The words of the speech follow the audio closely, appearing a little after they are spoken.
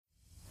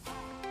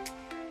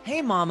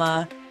Hey,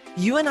 Mama.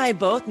 You and I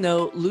both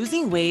know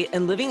losing weight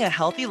and living a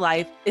healthy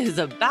life is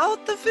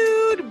about the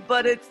food,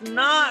 but it's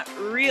not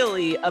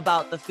really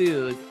about the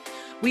food.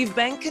 We've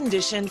been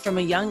conditioned from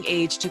a young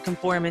age to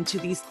conform into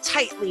these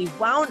tightly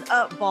wound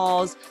up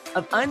balls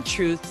of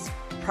untruths,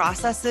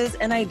 processes,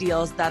 and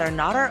ideals that are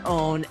not our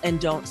own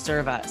and don't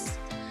serve us,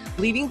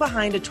 leaving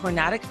behind a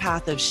tornadic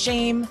path of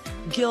shame,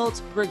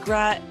 guilt,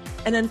 regret,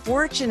 and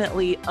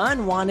unfortunately,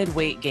 unwanted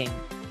weight gain.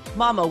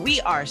 Mama, we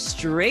are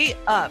straight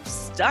up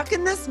stuck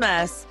in this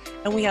mess,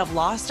 and we have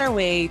lost our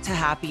way to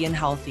happy and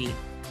healthy.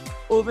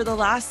 Over the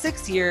last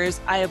 6 years,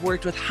 I have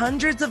worked with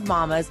hundreds of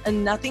mamas,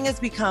 and nothing has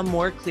become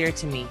more clear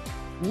to me.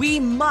 We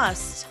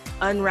must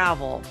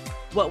unravel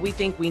what we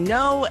think we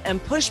know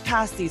and push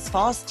past these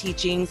false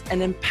teachings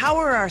and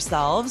empower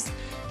ourselves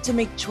to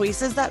make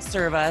choices that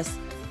serve us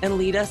and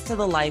lead us to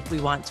the life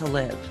we want to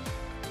live.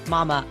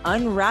 Mama,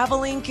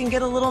 unraveling can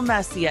get a little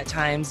messy at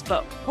times,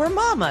 but we're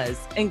mamas,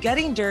 and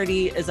getting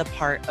dirty is a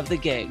part of the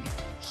gig.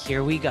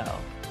 Here we go.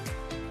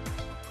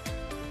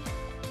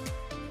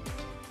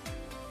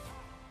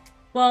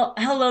 Well,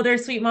 hello there,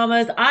 sweet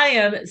mamas. I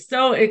am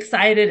so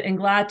excited and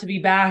glad to be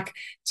back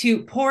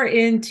to pour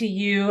into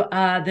you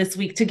this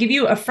week to give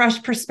you a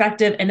fresh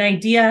perspective, an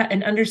idea,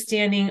 an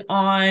understanding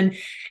on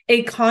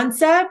a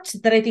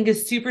concept that I think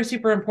is super,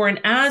 super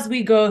important as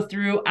we go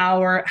through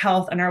our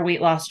health and our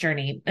weight loss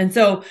journey. And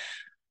so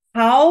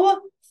how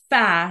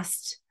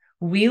fast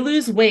we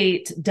lose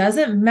weight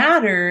doesn't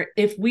matter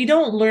if we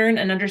don't learn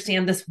and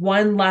understand this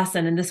one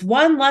lesson. And this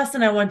one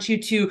lesson I want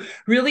you to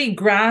really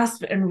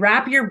grasp and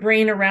wrap your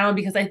brain around,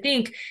 because I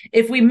think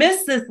if we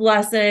miss this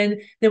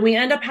lesson, then we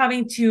end up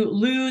having to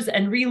lose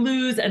and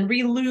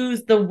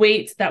re-lose the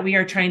weight that we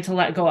are trying to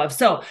let go of.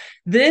 So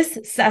this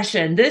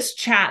session, this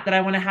chat that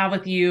I want to have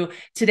with you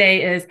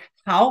today is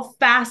how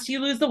fast you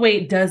lose the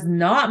weight does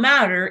not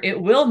matter. It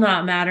will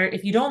not matter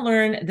if you don't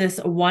learn this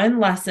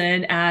one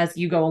lesson as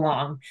you go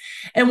along.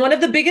 And one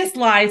of the biggest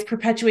lies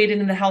perpetuated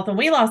in the health and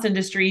weight loss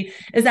industry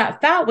is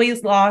that fat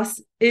weight loss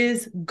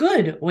is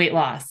good weight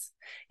loss.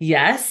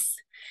 Yes,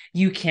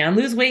 you can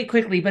lose weight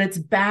quickly, but it's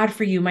bad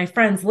for you. My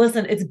friends,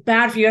 listen, it's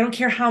bad for you. I don't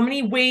care how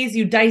many ways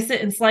you dice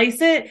it and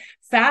slice it.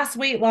 Fast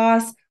weight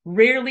loss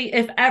rarely,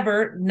 if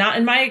ever, not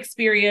in my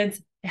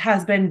experience,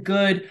 has been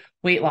good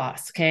weight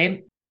loss.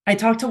 Okay. I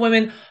talk to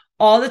women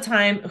all the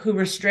time who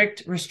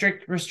restrict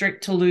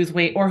to lose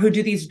weight, or who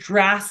do these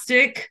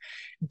drastic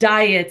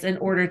diets in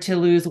order to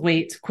lose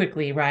weight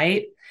quickly,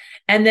 right?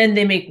 And then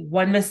they make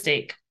one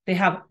mistake. They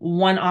have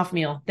one off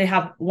meal. They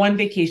have one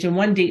vacation,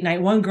 one date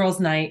night, one girls'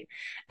 night,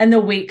 and the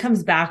weight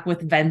comes back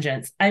with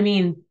vengeance. I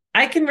mean,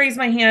 I can raise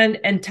my hand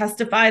and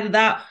testify to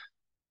that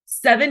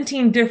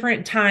 17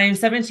 different times,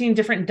 17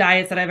 different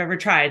diets that I've ever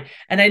tried.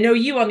 And I know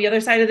you on the other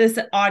side of this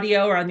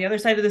audio or on the other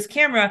side of this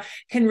camera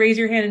can raise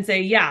your hand and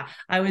say, yeah,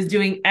 I was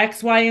doing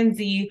X, Y, and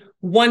Z,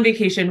 one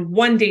vacation,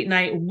 one date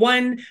night,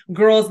 one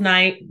girls'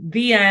 night,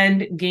 the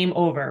end, game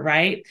over,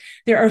 right?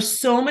 There are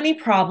so many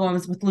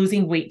problems with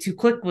losing weight too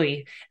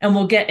quickly, and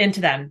we'll get into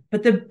them.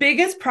 But the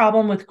biggest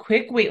problem with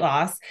quick weight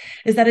loss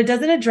is that it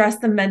doesn't address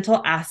the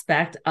mental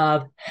aspect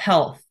of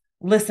health.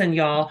 Listen,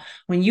 y'all,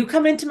 when you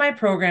come into my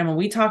program and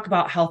we talk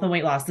about health and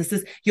weight loss,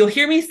 you'll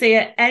hear me say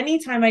it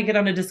anytime I get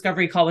on a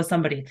discovery call with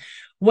somebody.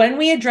 When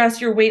we address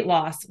your weight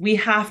loss, we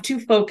have to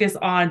focus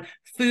on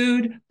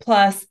food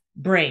plus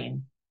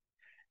brain,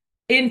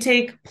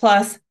 intake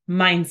plus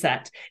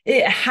mindset.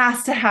 It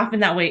has to happen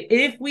that way.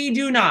 If we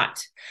do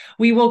not,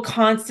 we will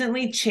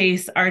constantly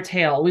chase our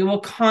tail. We will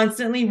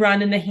constantly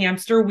run in the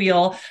hamster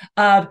wheel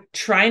of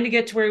trying to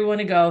get to where we want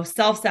to go,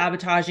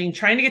 self-sabotaging,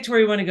 trying to get to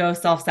where we want to go,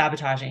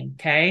 self-sabotaging.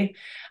 Okay.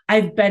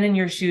 I've been in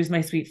your shoes,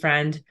 my sweet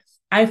friend.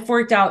 I've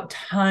forked out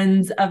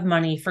tons of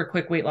money for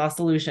quick weight loss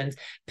solutions,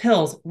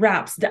 pills,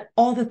 wraps,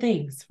 all the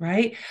things,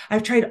 right?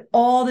 I've tried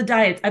all the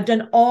diets. I've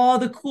done all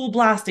the cool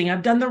blasting.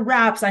 I've done the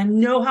wraps. I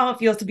know how it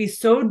feels to be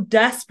so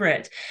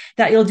desperate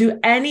that you'll do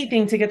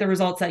anything to get the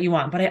results that you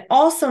want. But I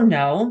also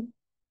know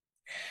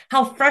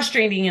how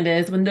frustrating it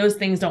is when those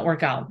things don't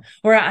work out,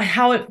 or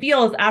how it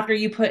feels after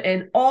you put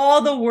in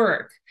all the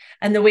work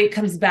and the weight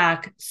comes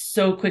back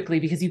so quickly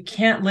because you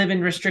can't live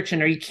in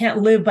restriction, or you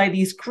can't live by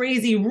these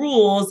crazy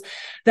rules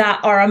that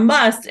are a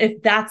must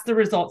if that's the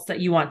results that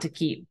you want to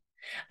keep.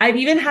 I've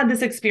even had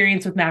this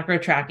experience with macro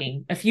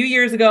tracking. A few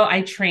years ago,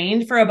 I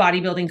trained for a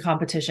bodybuilding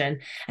competition,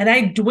 and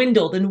I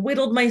dwindled and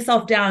whittled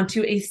myself down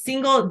to a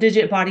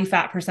single-digit body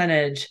fat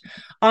percentage.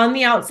 On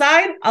the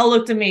outside, I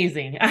looked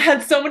amazing. I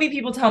had so many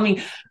people tell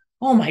me,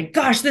 oh my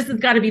gosh, this has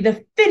got to be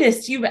the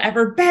fittest you've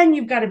ever been.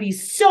 You've got to be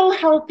so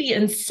healthy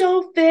and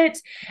so fit.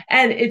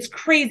 And it's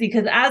crazy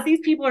because as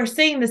these people are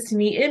saying this to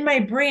me, in my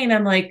brain,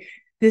 I'm like,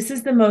 this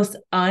is the most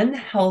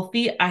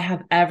unhealthy I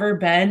have ever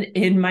been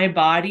in my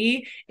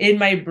body, in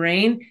my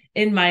brain,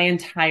 in my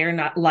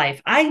entire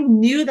life. I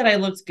knew that I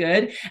looked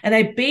good, and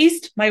I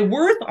based my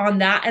worth on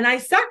that, and I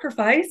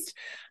sacrificed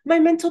my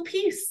mental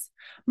peace,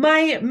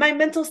 my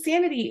mental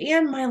sanity,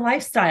 and my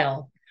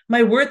lifestyle.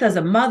 My worth as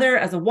a mother,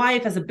 as a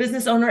wife, as a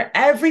business owner,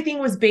 everything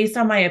was based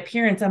on my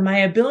appearance and my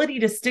ability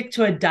to stick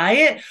to a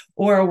diet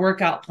or a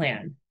workout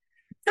plan.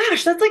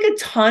 Gosh, that's like a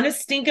ton of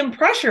stinking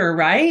pressure,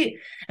 right?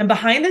 And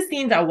behind the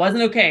scenes, I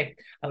wasn't okay.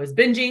 I was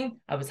binging.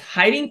 I was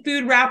hiding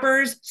food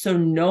wrappers so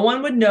no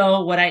one would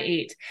know what I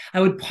ate. I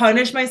would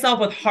punish myself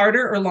with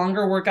harder or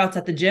longer workouts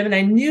at the gym. And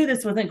I knew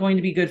this wasn't going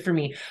to be good for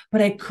me,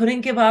 but I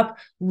couldn't give up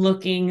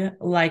looking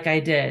like I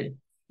did.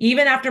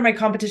 Even after my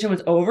competition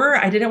was over,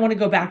 I didn't want to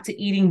go back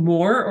to eating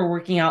more or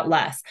working out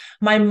less.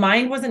 My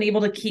mind wasn't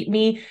able to keep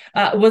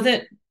up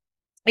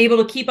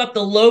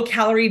the low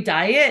calorie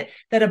diet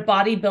that a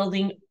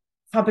bodybuilding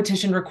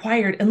competition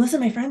required. And listen,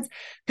 my friends,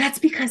 that's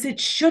because it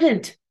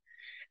shouldn't.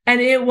 And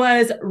it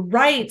was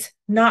right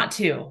not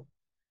to.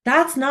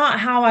 That's not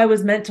how I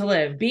was meant to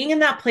live. Being in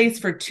that place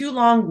for too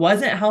long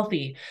wasn't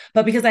healthy.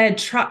 But because I had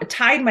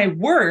tied my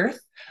worth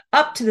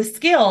up to the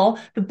scale,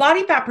 the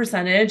body fat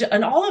percentage,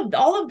 and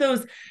all of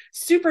those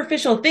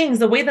superficial things,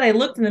 the way that I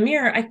looked in the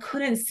mirror, I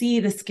couldn't see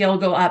the scale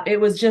go up. It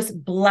was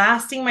just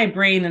blasting my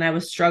brain and I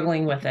was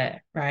struggling with it,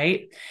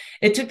 right?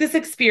 It took this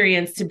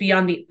experience to be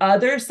on the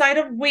other side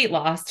of weight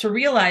loss to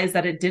realize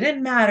that it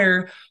didn't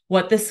matter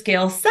what the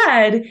scale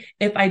said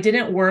if I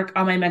didn't work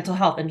on my mental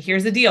health. And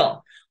here's the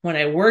deal. When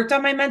I worked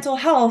on my mental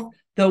health,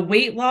 the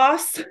weight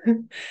loss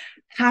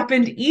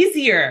happened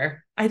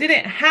easier. I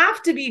didn't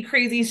have to be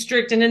crazy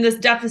strict and in this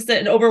deficit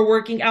and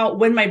overworking out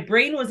when my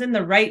brain was in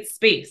the right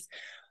space.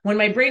 When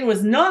my brain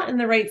was not in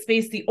the right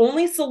space, the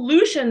only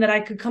solution that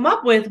I could come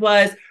up with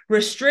was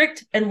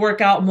restrict and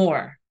work out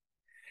more.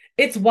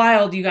 It's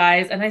wild, you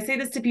guys. And I say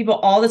this to people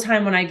all the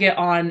time when I get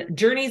on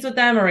journeys with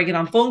them or I get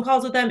on phone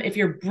calls with them. If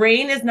your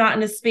brain is not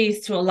in a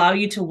space to allow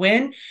you to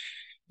win,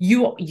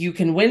 you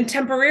can win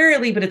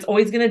temporarily, but it's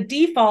always going to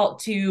default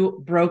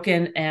to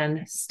broken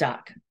and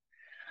stuck.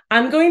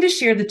 I'm going to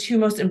share the two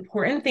most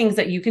important things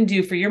that you can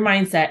do for your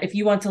mindset if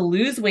you want to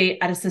lose weight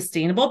at a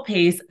sustainable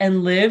pace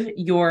and live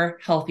your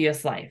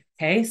healthiest life.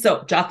 Okay,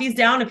 so jot these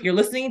down. If you're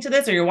listening to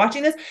this or you're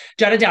watching this,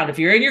 jot it down. If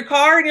you're in your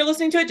car and you're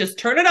listening to it, just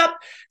turn it up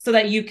so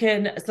that you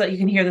can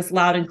hear this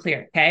loud and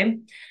clear. Okay.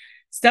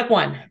 Step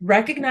 1,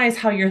 recognize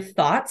how your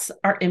thoughts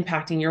are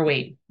impacting your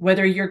weight.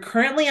 Whether you're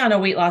currently on a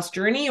weight loss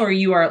journey or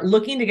you are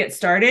looking to get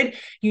started,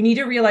 you need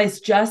to realize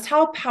just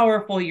how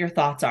powerful your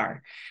thoughts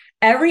are.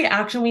 Every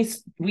action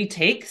we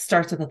take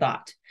starts with a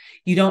thought.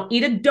 You don't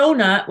eat a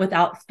donut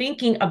without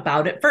thinking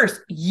about it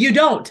first. You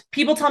don't.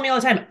 People tell me all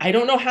the time, I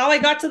don't know how I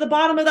got to the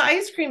bottom of the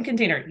ice cream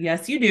container.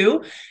 Yes, you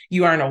do.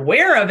 You aren't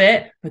aware of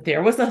it, but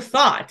there was a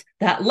thought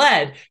that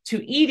led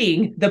to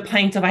eating the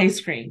pint of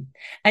ice cream.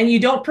 And you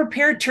don't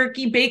prepare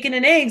turkey, bacon,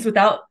 and eggs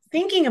without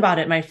thinking about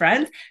it, my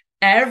friends.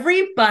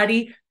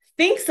 Everybody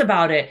thinks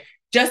about it.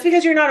 Just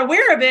because you're not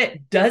aware of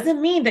it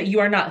doesn't mean that you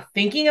are not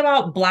thinking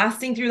about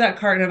blasting through that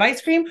carton of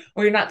ice cream,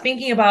 or you're not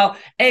thinking about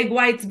egg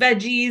whites,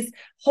 veggies,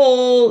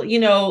 whole,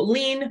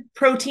 lean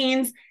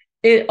proteins.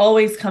 It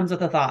always comes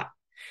with a thought.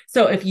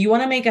 So if you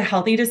want to make a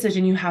healthy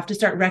decision, you have to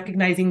start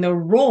recognizing the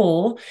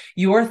role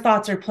your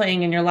thoughts are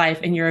playing in your life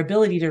and your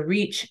ability to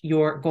reach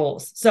your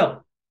goals.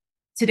 So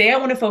today I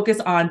want to focus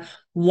on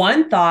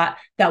one thought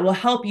that will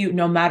help you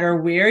no matter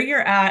where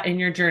you're at in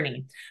your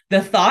journey.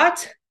 The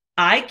thought,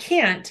 I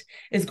can't,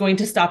 is going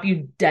to stop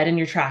you dead in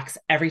your tracks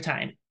every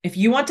time. If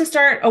you want to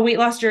start a weight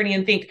loss journey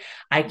and think,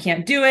 I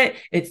can't do it,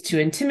 it's too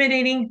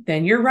intimidating,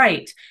 then you're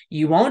right.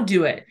 You won't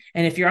do it.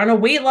 And if you're on a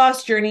weight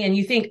loss journey and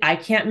you think, I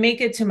can't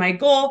make it to my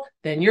goal,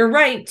 then you're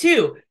right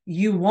too.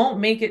 You won't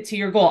make it to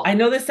your goal. I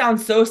know this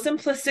sounds so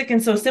simplistic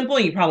and so simple.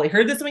 You probably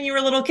heard this when you were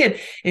a little kid.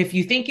 If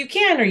you think you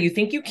can or you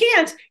think you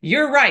can't,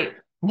 you're right.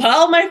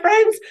 Well, my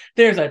friends,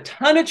 there's a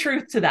ton of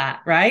truth to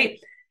that, right?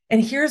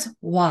 And here's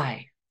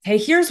why. Okay,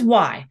 here's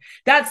why.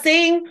 That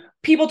saying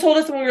people told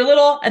us when we were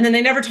little, and then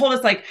they never told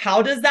us, like,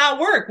 how does that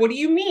work? What do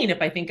you mean?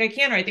 If I think I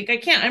can or I think I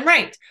can't, I'm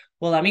right.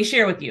 Well, let me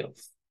share with you.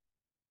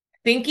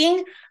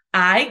 Thinking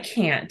I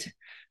can't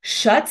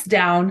shuts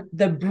down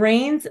the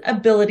brain's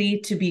ability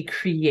to be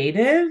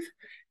creative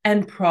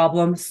and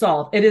problem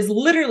solve. It is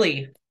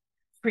literally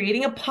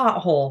creating a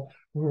pothole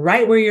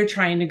right where you're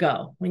trying to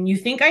go. When you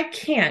think I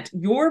can't,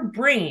 your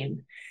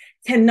brain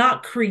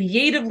cannot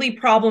creatively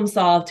problem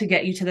solve to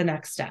get you to the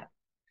next step.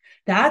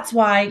 That's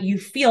why you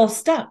feel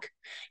stuck.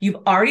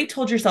 You've already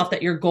told yourself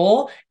that your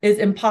goal is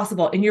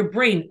impossible, and your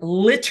brain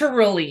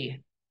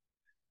literally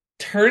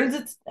turns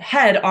its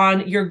head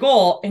on your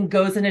goal and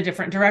goes in a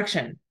different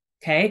direction.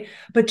 Okay.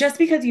 But just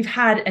because you've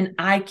had an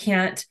I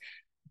can't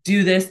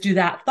do this, do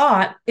that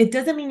thought, it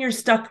doesn't mean you're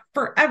stuck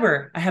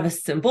forever. I have a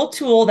simple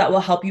tool that will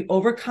help you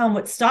overcome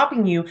what's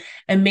stopping you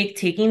and make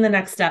taking the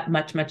next step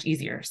much, much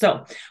easier.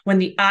 So when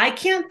the I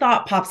can't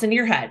thought pops into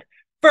your head,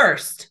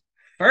 first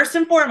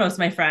and foremost,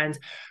 my friends,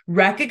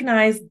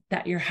 recognize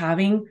that you're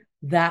having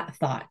that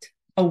thought.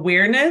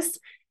 Awareness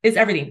is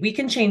everything. We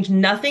can change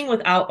nothing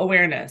without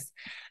awareness.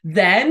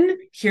 Then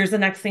here's the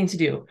next thing to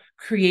do.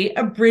 Create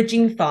a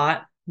bridging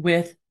thought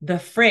with the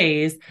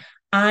phrase,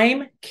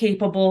 I'm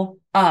capable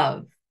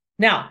of.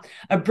 Now,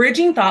 a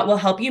bridging thought will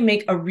help you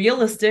make a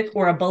realistic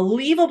or a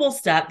believable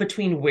step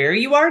between where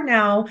you are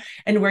now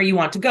and where you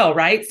want to go,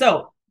 right?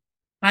 So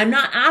I'm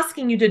not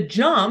asking you to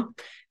jump,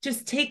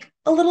 just take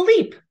a little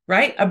leap,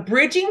 right? A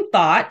bridging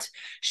thought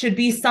should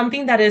be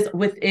something that is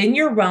within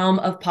your realm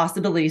of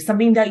possibility,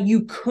 something that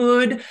you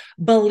could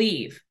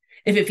believe.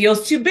 If it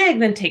feels too big,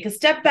 then take a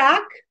step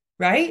back,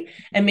 right?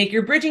 And make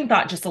your bridging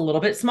thought just a little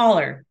bit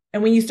smaller.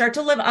 And when you start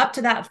to live up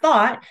to that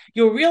thought,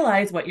 you'll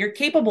realize what you're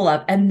capable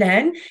of. And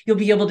then you'll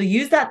be able to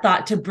use that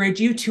thought to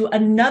bridge you to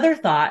another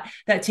thought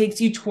that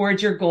takes you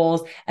towards your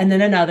goals, and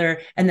then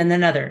another, and then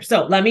another.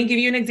 So let me give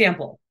you an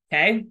example.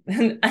 Okay.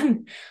 And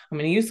I'm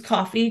going to use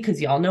coffee because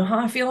y'all know how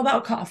I feel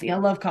about coffee. I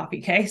love coffee.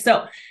 Okay.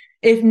 So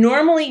if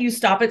normally you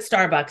stop at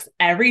Starbucks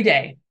every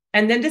day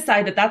and then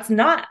decide that that's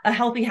not a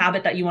healthy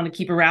habit that you want to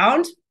keep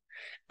around,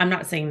 I'm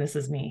not saying this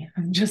is me.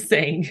 I'm just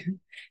saying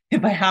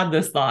if I had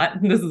this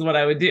thought, this is what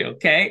I would do.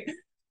 Okay.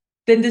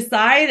 Then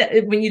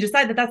decide, when you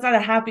decide that that's not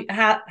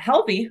a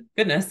healthy,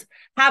 goodness,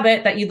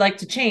 habit that you'd like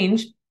to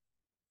change,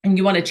 and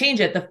you want to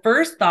change it, the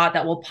first thought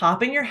that will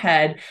pop in your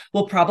head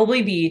will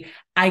probably be,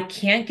 I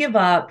can't give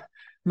up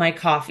my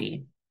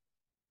coffee.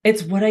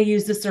 It's what I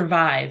use to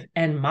survive.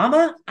 And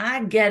mama,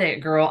 I get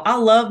it, girl. I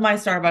love my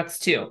Starbucks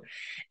too.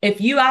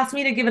 If you asked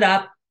me to give it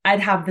up,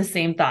 I'd have the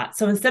same thought.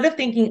 So instead of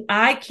thinking,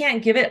 I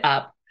can't give it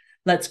up,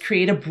 let's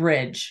create a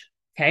bridge.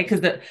 Okay.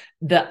 Because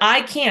the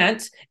I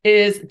can't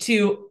is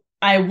to,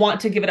 I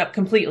want to give it up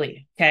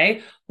completely.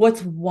 Okay.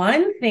 What's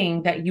one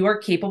thing that you are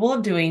capable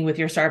of doing with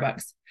your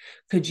Starbucks?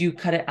 Could you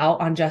cut it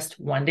out on just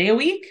one day a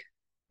week?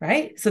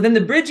 Right. So then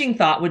the bridging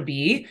thought would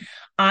be,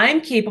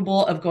 I'm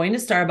capable of going to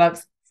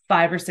Starbucks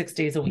 5 or 6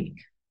 days a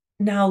week.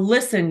 Now,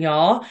 listen,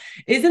 y'all,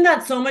 isn't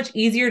that so much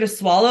easier to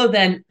swallow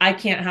than I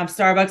can't have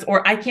Starbucks,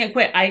 or I can't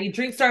quit? I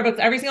drink Starbucks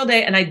every single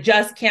day and I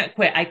just can't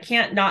quit. I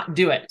can't not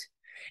do it.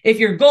 If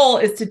your goal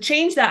is to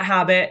change that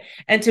habit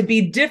and to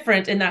be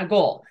different in that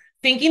goal,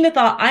 thinking the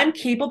thought, I'm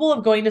capable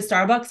of going to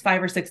Starbucks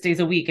 5 or 6 days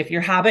a week. If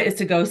your habit is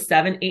to go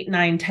 7, 8,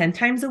 9, 10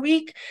 times a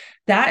week,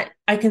 that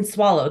I can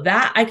swallow,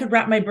 that I could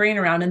wrap my brain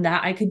around, and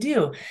that I could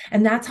do.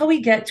 And that's how we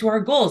get to our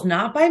goals,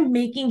 not by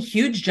making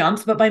huge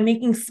jumps, but by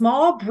making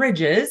small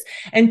bridges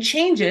and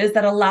changes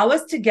that allow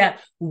us to get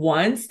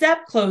one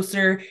step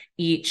closer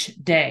each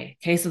day.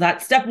 Okay, so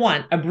that's step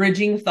one, a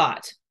bridging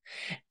thought.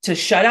 To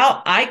shut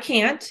out I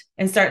can't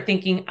and start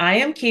thinking I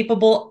am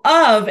capable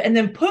of, and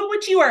then put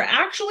what you are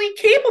actually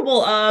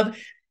capable of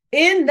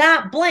in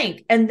that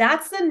blank. And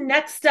that's the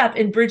next step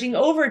in bridging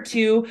over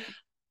to,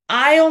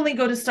 I only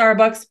go to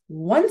Starbucks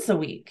once a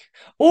week,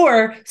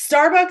 or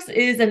Starbucks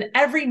is an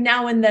every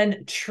now and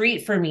then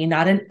treat for me,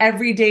 not an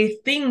everyday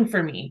thing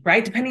for me,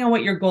 right? Depending on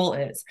what your goal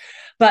is.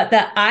 But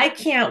that I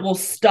can't will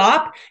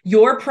stop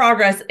your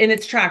progress in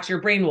its tracks. Your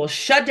brain will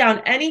shut down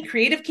any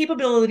creative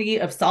capability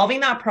of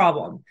solving that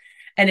problem.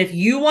 And if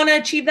you want to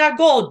achieve that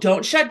goal,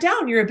 don't shut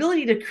down your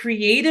ability to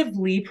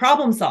creatively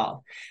problem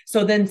solve.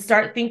 So then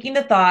start thinking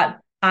the thought,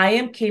 I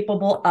am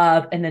capable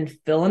of, and then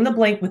fill in the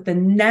blank with the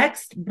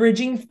next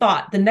bridging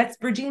thought, the next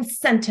bridging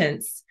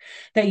sentence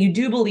that you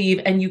do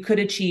believe and you could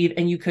achieve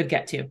and you could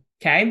get to.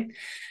 Okay.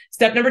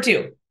 Step number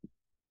 2,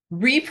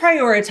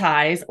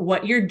 reprioritize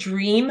what your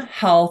dream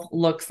health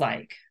looks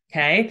like.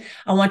 Okay.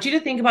 I want you to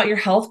think about your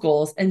health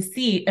goals and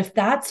see if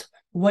that's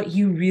what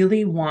you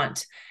really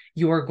want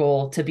your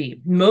goal to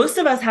be. Most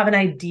of us have an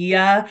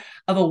idea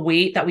of a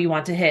weight that we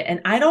want to hit. And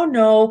I don't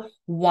know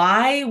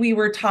why we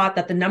were taught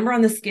that the number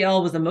on the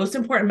scale was the most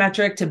important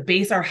metric to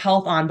base our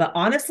health on. But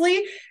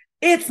honestly,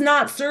 it's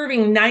not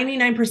serving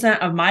 99%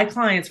 of my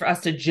clients for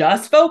us to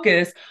just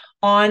focus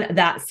on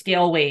that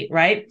scale weight,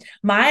 right?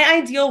 My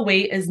ideal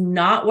weight is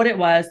not what it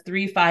was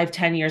 3, 5,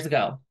 10 years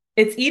ago.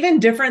 It's even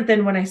different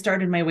than when I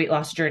started my weight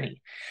loss journey.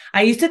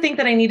 I used to think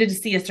that I needed to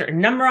see a certain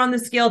number on the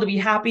scale to be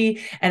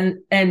happy. And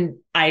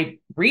I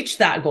reached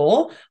that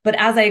goal. But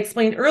as I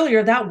explained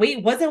earlier, that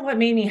weight wasn't what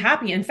made me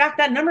happy. In fact,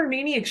 that number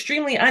made me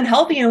extremely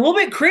unhealthy and a little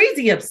bit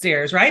crazy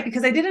upstairs, right?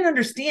 Because I didn't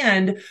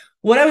understand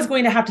what I was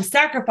going to have to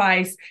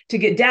sacrifice to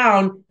get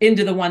down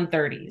into the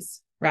 130s,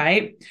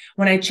 right?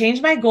 When I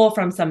changed my goal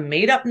from some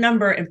made up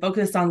number and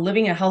focused on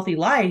living a healthy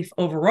life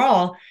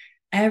overall,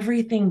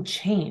 everything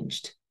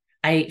changed.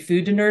 I ate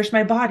food to nourish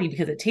my body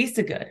because it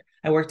tasted good.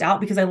 I worked out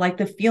because I liked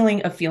the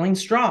feeling of feeling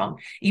strong.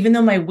 Even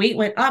though my weight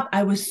went up,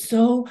 I was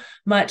so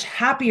much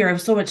happier. I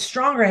was so much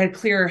stronger. I had a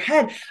clearer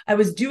head. I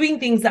was doing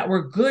things that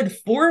were good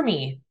for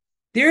me.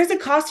 There is a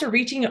cost to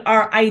reaching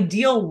our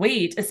ideal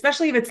weight,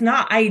 especially if it's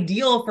not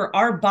ideal for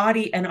our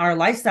body and our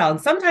lifestyle. And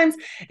sometimes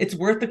it's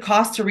worth the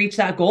cost to reach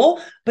that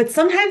goal, but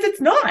sometimes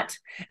it's not.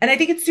 And I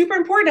think it's super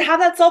important to have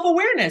that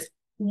self-awareness.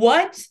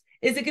 What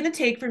is it going to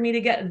take for me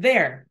to get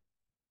there?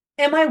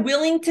 Am I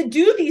willing to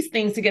do these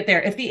things to get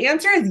there? If the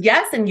answer is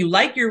yes, and you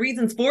like your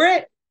reasons for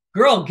it,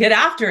 girl, get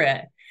after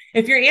it.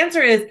 If your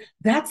answer is,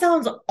 that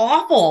sounds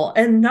awful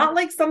and not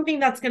like something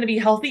that's going to be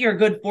healthy or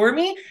good for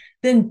me,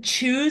 then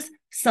choose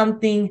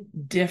something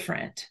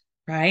different,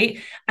 right?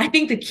 I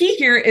think the key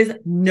here is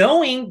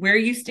knowing where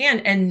you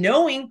stand and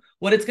knowing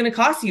what it's going to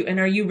cost you. And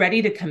are you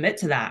ready to commit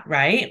to that,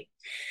 right?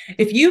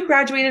 If you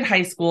graduated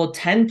high school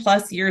 10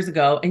 plus years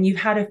ago and you've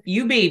had a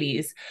few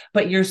babies,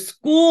 but your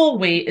school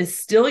weight is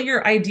still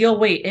your ideal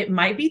weight, it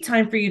might be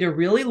time for you to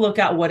really look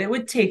at what it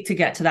would take to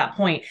get to that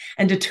point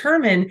and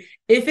determine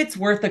if it's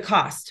worth the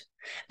cost.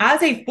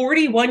 As a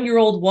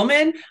 41-year-old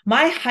woman,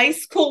 my high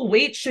school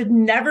weight should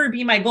never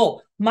be my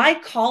goal. My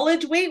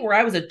college weight, where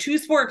I was a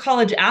two-sport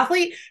college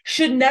athlete,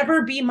 should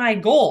never be my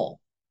goal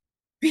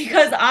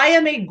because I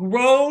am a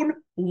grown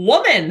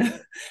woman.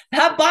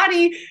 That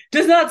body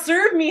does not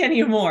serve me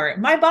anymore.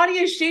 My body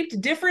is shaped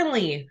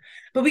differently,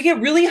 but we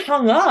get really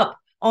hung up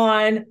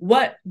on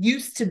what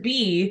used to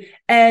be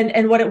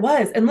and what it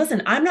was. And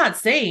listen, I'm not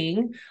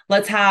saying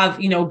let's have,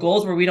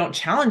 goals where we don't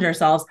challenge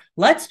ourselves.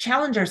 Let's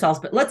challenge ourselves,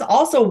 but let's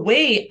also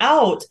weigh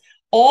out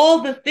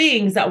all the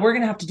things that we're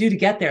going to have to do to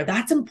get there.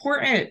 That's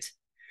important.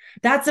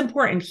 That's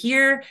important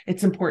here.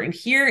 It's important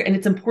here. And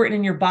it's important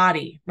in your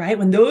body, right?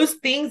 When those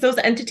things, those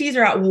entities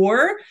are at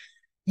war,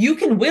 you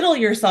can whittle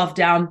yourself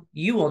down.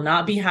 You will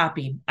not be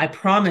happy. I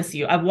promise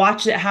you. I've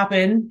watched it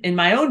happen in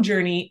my own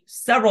journey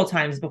several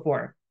times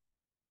before.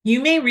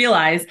 You may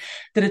realize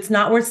that it's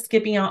not worth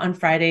skipping out on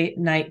Friday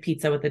night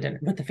pizza with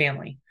the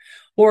family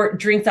or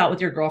drinks out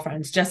with your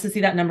girlfriends just to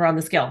see that number on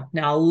the scale.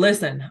 Now,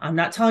 listen, I'm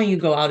not telling you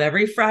go out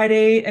every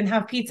Friday and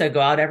have pizza, go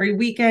out every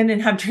weekend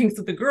and have drinks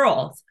with the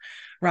girls,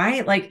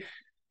 right? Like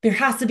there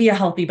has to be a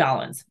healthy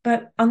balance.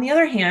 But on the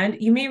other hand,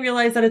 you may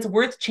realize that it's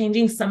worth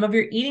changing some of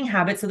your eating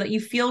habits so that you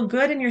feel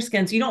good in your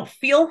skin, so you don't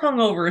feel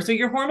hungover, so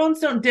your hormones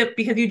don't dip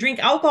because you drink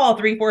alcohol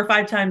 3, 4,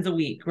 5 times a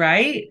week,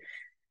 right?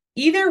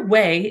 Either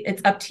way,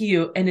 it's up to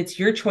you and it's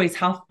your choice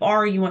how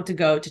far you want to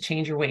go to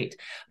change your weight.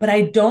 But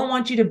I don't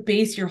want you to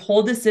base your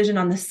whole decision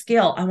on the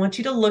scale. I want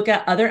you to look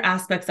at other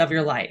aspects of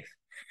your life.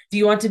 Do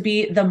you want to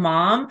be the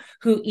mom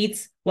who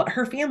eats what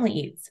her family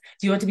eats?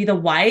 Do you want to be the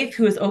wife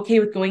who is okay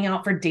with going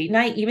out for date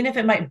night, even if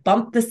it might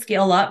bump the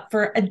scale up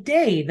for a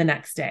day the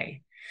next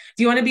day?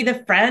 Do you want to be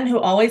the friend who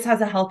always has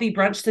a healthy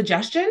brunch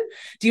suggestion?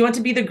 Do you want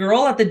to be the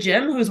girl at the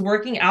gym who's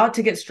working out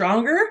to get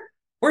stronger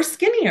or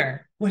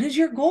skinnier? What is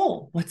your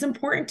goal? What's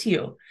important to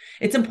you?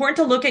 It's important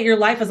to look at your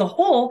life as a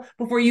whole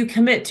before you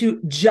commit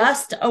to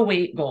just a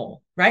weight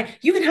goal, right?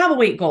 You can have a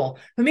weight goal,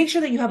 but make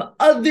sure that you have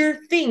other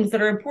things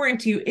that are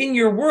important to you in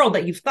your world,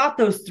 that you've thought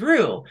those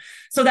through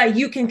so that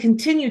you can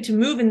continue to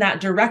move in that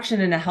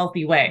direction in a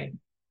healthy way.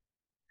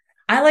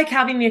 I like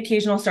having the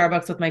occasional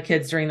Starbucks with my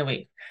kids during the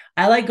week.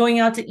 I like going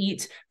out to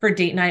eat for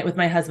date night with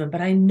my husband, but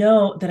I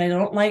know that I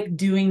don't like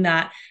doing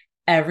that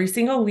every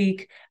single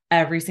week,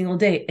 every single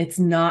day. It's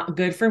not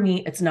good for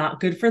me. It's not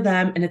good for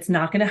them. And it's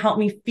not going to help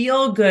me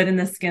feel good in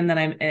the skin that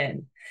I'm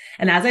in.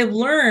 And as I've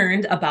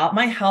learned about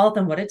my health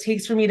and what it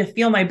takes for me to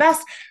feel my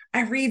best,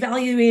 I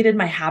reevaluated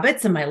my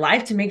habits and my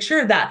life to make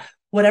sure that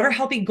whatever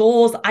healthy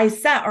goals I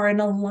set are in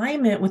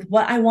alignment with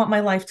what I want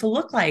my life to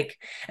look like.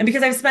 And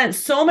because I've spent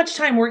so much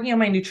time working on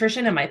my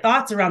nutrition and my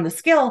thoughts around the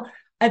scale,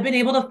 I've been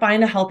able to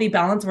find a healthy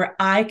balance where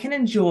I can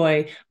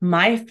enjoy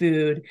my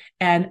food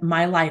and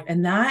my life.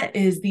 And that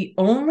is the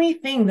only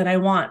thing that I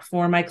want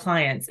for my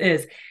clients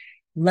is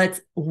let's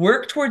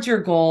work towards your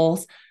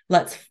goals.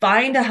 Let's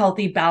find a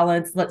healthy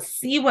balance. Let's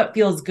see what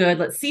feels good.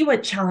 Let's see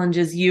what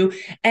challenges you.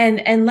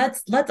 And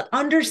let's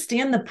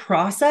understand the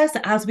process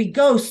as we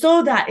go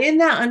so that in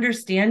that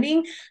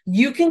understanding,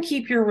 you can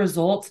keep your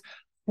results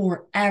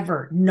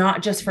forever,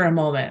 not just for a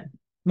moment.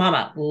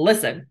 Mama,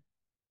 listen,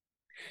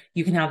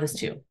 you can have this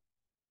too.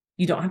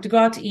 You don't have to go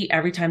out to eat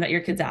every time that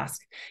your kids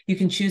ask. You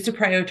can choose to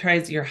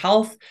prioritize your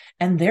health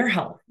and their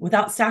health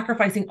without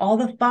sacrificing all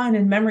the fun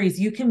and memories.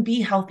 You can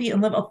be healthy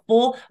and live a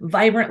full,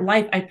 vibrant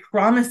life. I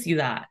promise you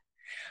that.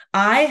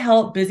 I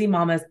help busy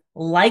mamas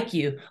like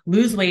you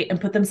lose weight and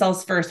put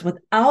themselves first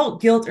without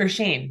guilt or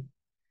shame.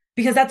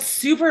 Because that's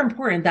super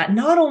important that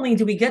not only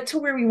do we get to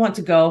where we want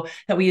to go,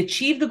 that we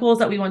achieve the goals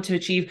that we want to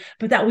achieve,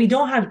 but that we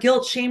don't have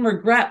guilt, shame,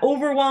 regret,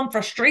 overwhelm,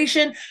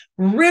 frustration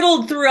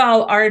riddled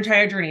throughout our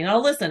entire journey.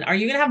 Now, listen, are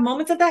you going to have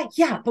moments of that?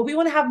 Yeah, but we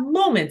want to have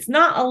moments,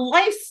 not a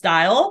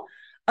lifestyle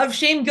of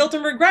shame, guilt,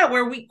 and regret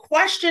where we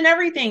question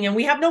everything and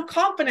we have no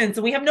confidence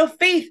and we have no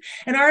faith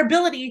in our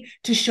ability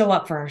to show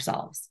up for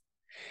ourselves.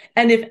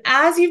 And if,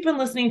 as you've been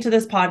listening to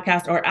this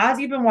podcast or as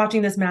you've been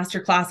watching this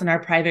masterclass in our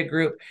private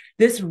group,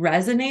 this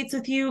resonates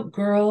with you,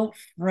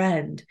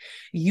 girlfriend,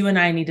 you and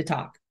I need to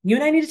talk. You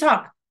and I need to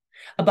talk.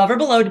 Above or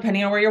below,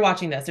 depending on where you're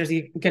watching this, there's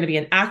going to be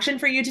an action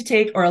for you to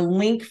take or a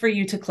link for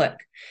you to click.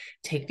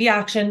 Take the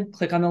action,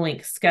 click on the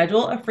link,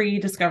 schedule a free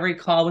discovery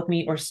call with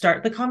me or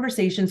start the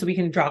conversation so we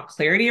can draw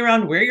clarity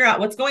around where you're at,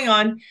 what's going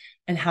on,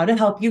 and how to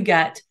help you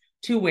get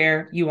to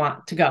where you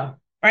want to go. All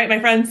right,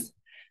 my friends.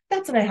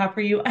 That's what I have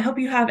for you. I hope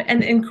you have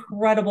an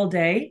incredible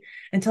day.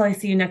 Until I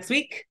see you next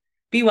week,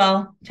 be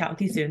well. Chat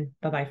with you soon.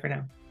 Bye-bye for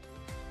now.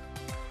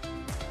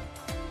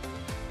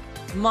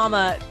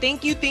 Mama,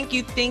 thank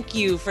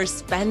you for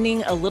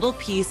spending a little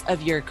piece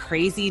of your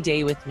crazy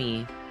day with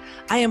me.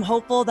 I am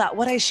hopeful that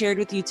what I shared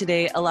with you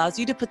today allows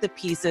you to put the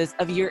pieces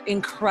of your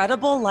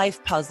incredible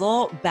life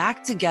puzzle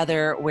back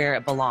together where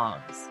it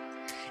belongs.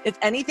 If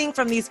anything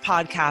from these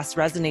podcasts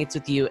resonates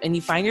with you and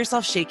you find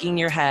yourself shaking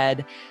your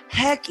head,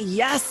 heck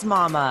yes,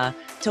 mama,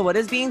 to what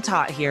is being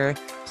taught here,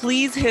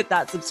 please hit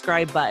that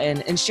subscribe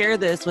button and share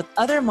this with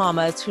other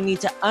mamas who need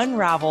to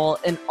unravel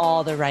in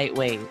all the right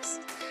ways.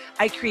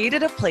 I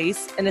created a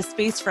place and a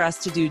space for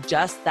us to do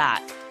just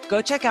that.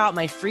 Go check out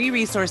my free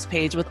resource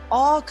page with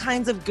all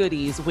kinds of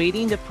goodies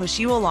waiting to push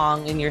you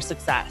along in your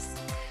success.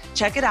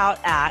 Check it out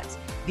at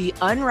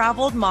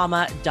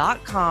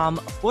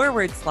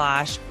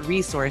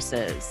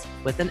theunraveledmama.com/resources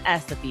with an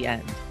S at the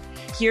end.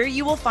 Here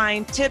you will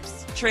find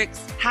tips,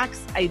 tricks,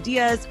 hacks,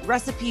 ideas,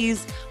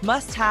 recipes,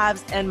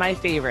 must-haves, and my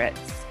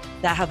favorites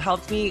that have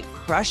helped me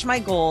crush my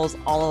goals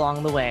all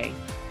along the way.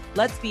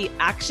 Let's be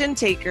action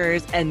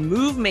takers and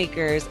move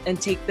makers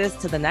and take this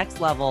to the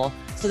next level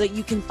so that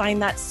you can find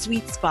that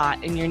sweet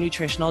spot in your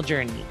nutritional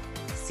journey.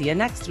 See you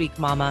next week,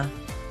 mama.